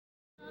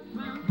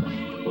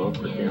book,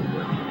 but then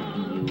we're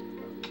attacking you.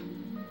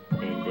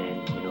 And then,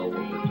 you know,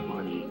 what was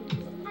funny,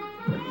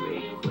 was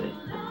rage quit.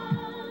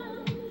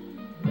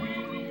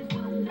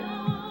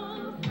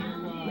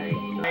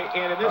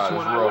 And in this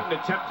one, I wouldn't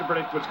attempt to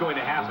predict what's going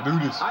to happen. Let's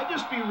do this. I'd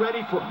just be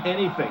ready for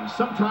anything.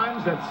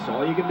 Sometimes that's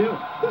all you can do.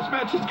 This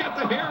match has got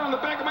the hair on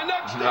the back of my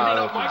neck standing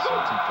up, Michael.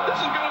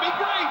 This is going to be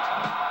great.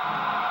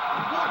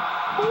 What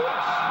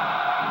force?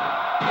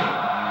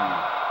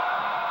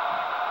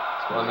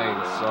 That's my name,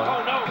 son.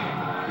 Oh, no.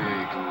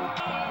 Big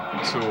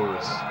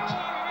Taurus.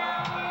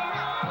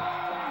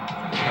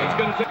 It's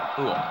going to take...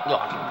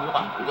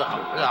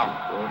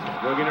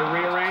 We're going to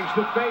rearrange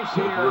the face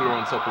here.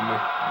 Gorrilla on top of me.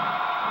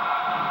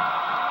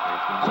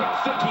 Quick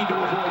thinking to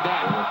avoid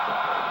that.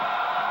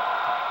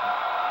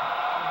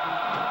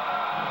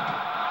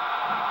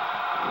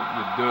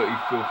 Your dirty,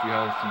 filthy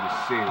hands to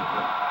yourself.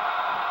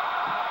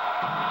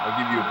 I'll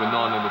give you a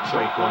banana and a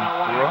choke on,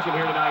 one-on-one action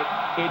here tonight.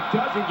 It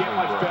doesn't get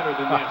much better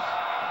than this.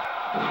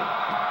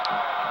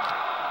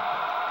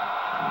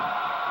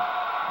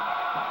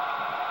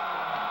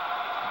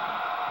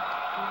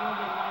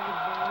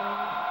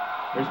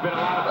 There's been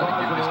a lot of buzz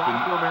in the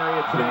locker room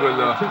area today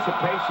in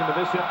anticipation of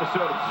this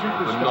episode of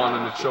Superstar. Banana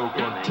and a choke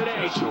on.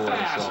 Today, too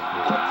fast.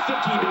 Quick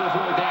thinking to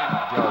avoid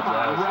that. Come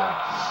on,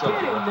 ref.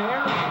 Get in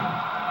there.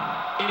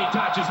 And he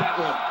dodges that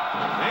one.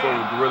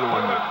 Man, Gorrilla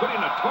what on about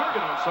putting a target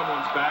on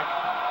someone's back?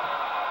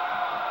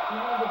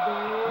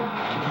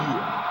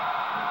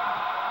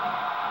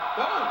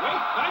 Oh,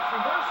 wait, nice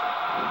reversal.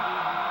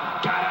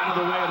 Got out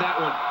of the way of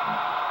that one.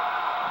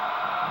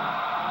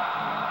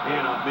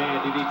 Man, oh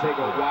man, did he take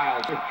a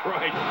wild.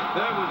 Right,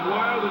 that was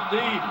wild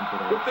indeed.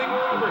 Good thing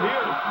we're over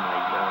here.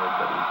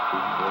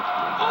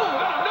 Oh,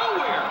 out of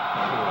nowhere.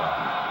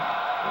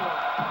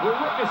 We're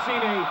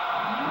witnessing a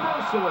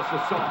merciless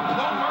assault.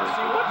 No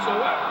mercy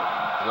whatsoever.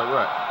 Is that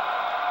right?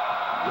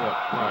 Yeah,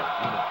 right.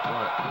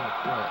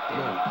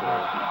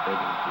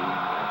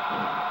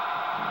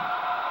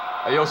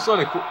 Hey, yo,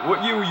 Sonic,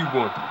 what year were you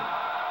born?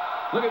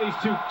 Look at these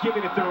two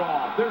giving it their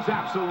all. There's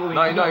absolutely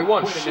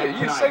 1991. Shit,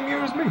 you're the same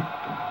year as me.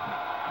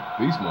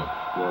 Beast mode.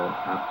 Well,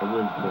 I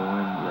was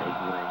born like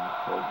when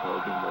Hulk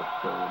Hogan was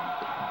still in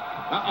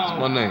What's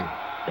my name?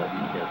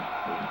 WWE.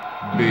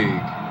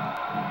 Big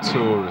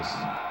Taurus.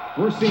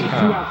 We're seeing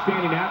two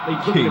outstanding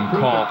athletes looking to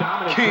prove their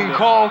dominance. King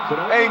Kong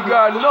ain't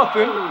got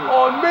nothing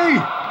on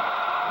me.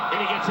 And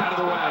he gets out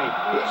of the way.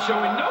 He's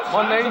showing no signs.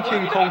 My name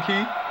King Kong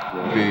Key.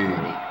 Big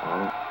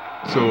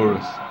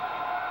Taurus.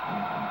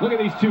 Look at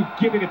these two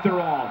giving it their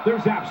all.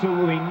 There's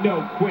absolutely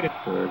no quitting.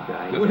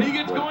 When he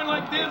gets going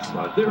like this,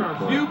 there are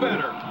few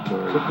better.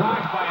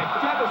 Surprised by a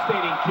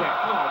devastating kick.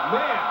 Oh,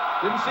 man.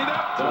 Didn't see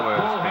that? The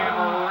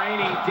bullhammer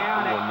raining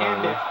down and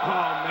end it.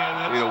 Oh, man,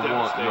 that's You don't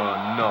want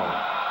devastating. none, no.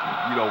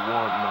 You don't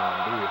want none,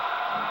 do you?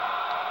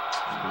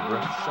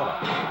 Shut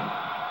up.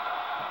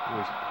 You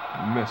always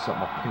mess up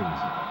my pins.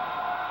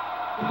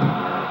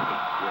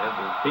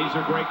 These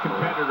are great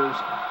competitors,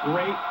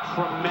 great,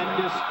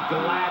 tremendous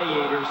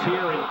gladiators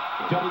here in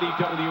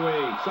WWE.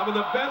 Some of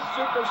the best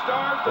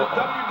superstars that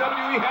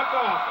WWE have to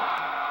offer.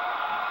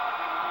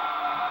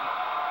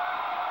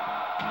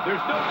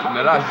 There's no coming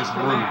Now that's back just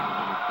from rude. that.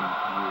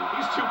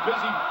 He's too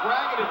busy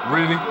bragging and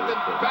Really? than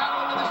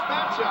battling in this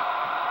matchup.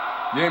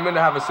 You ain't meant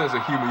to have a sense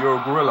of humor.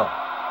 You're a gorilla.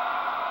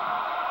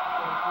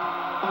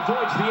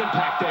 Avoids the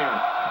impact there.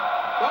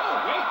 Oh,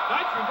 wait,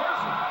 nice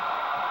reversal.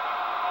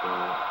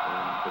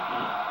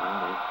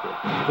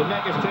 The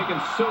neck has taken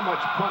so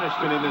much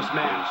punishment in this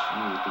match.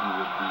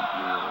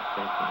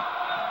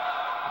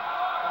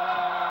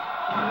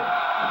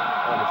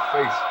 On the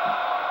face.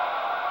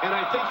 And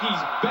I think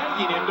he's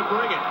begging him to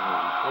bring it.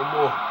 No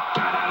more.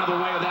 Got out of the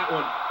way of that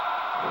one.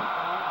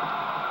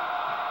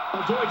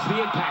 Avoids the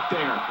impact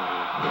there.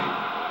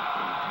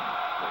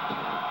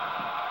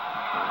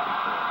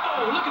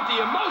 Oh, look at the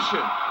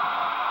emotion.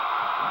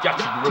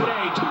 Gotcha, Not gorilla.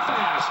 today, too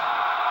fast.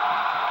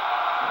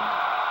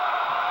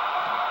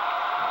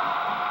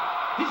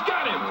 He's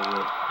got him.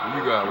 What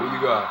you got? What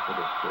you got? It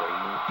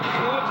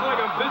looks like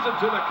a visit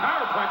to the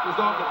chiropractor's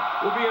office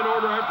will be in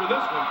order after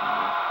this one.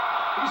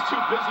 He's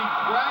too busy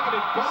bragging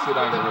and boasting Sit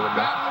down, than gorilla,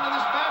 man. battling in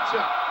this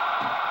matchup.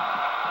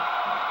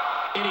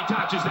 And he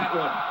dodges that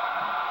one.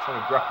 Trying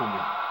to grapple me.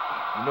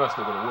 You know it's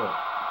not gonna work.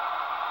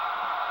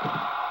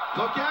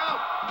 Look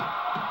out.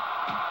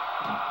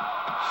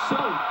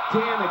 So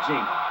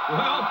damaging.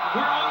 Well,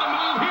 we're on the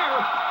move here.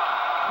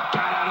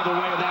 Got out of the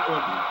way of that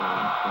one.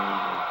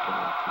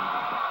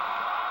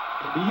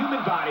 The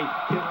human body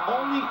can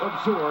only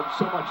absorb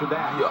so much of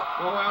that. Yeah.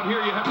 Well, out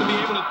here you have to be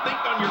able to think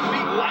on your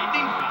feet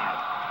lightning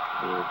fast.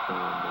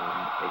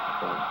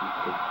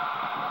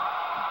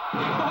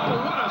 Oh,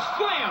 what a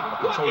slam!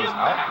 What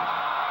impact!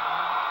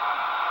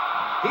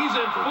 He's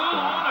in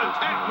full-on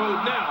attack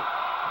mode now.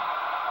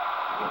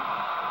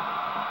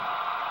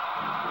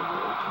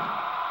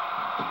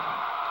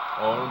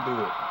 Oh, don't do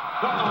it.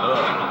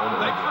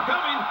 Thanks for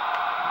coming.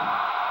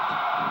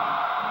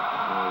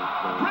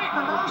 Great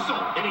reversal.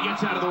 And he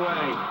gets out of the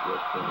way.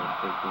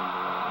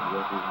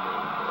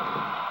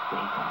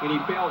 And he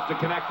fails to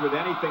connect with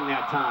anything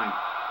that time.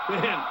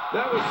 Man,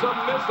 that was some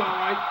miss, all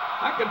right.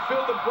 I can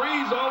feel the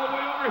breeze all the way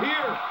over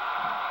here.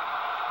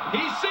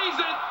 He sees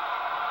it.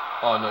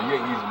 Oh, no, you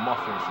ain't using my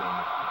finish on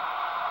me.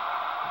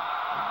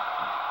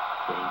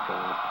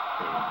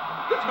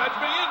 This match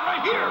may end right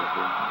here.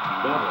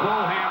 The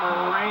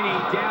bullhammer raining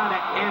down to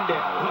end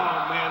it.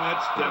 Oh, man,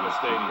 that's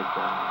devastating.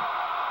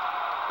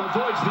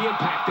 Avoids the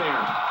impact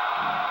there.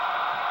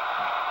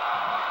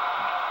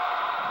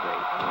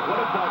 What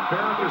a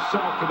barbaric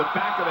assault to the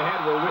back of the head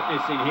we're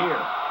witnessing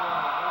here.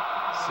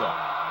 So.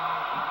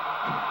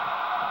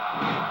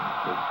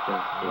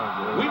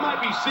 We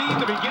might be seeing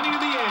the beginning of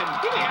the end.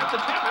 He may have to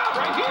tap out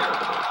right here.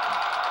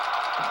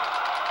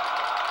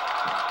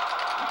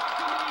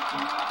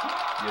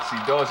 Yes, he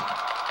does.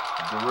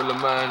 Gorilla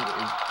Man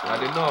is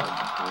had enough.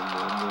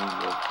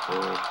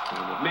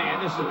 Man,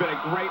 this has been a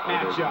great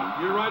matchup.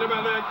 You're right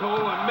about that, Cole.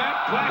 A Met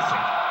classic.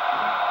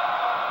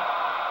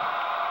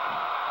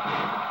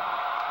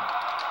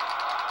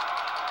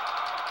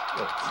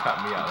 Tap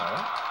me out like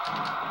that.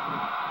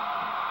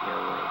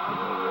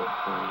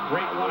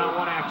 Great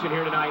one-on-one action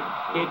here tonight.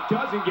 It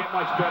doesn't get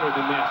much better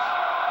than this.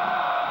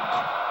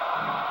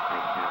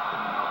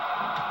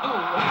 Oh,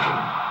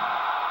 wow.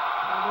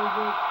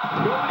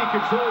 Nobody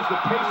controls the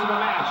pace of a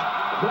match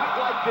quite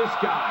like this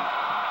guy.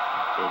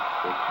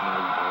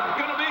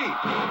 Gonna be.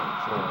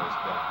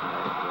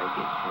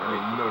 Yeah,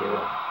 you know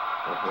that.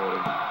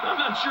 I'm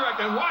not sure I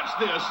can watch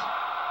this.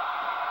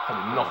 I had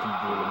enough of you,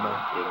 Gorilla Man.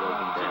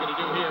 What's he gonna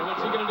do here? What's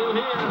he gonna do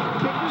here?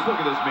 Take just look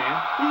at this man.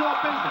 He's all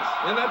business.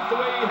 And that's the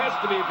way he has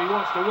to be if he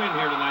wants to win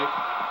here tonight.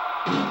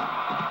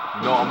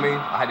 You know what I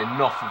mean? I had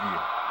enough of you.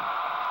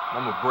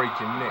 I'm gonna break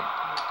your neck.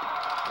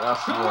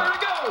 That's Nowhere right. to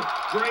go.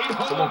 Great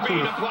hold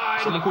being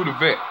applied. Someone call the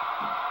vet.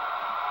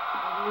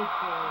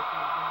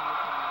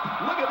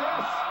 Look at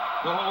this.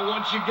 Oh,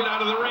 once you get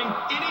out of the ring,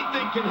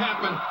 anything can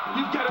happen.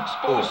 You've got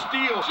exposed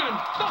steel.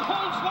 The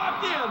hold's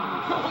locked in.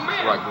 Oh,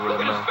 man. Right, Gorilla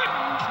Look at his Man. face.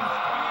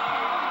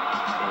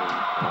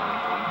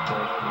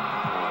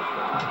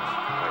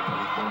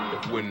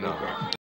 Win now.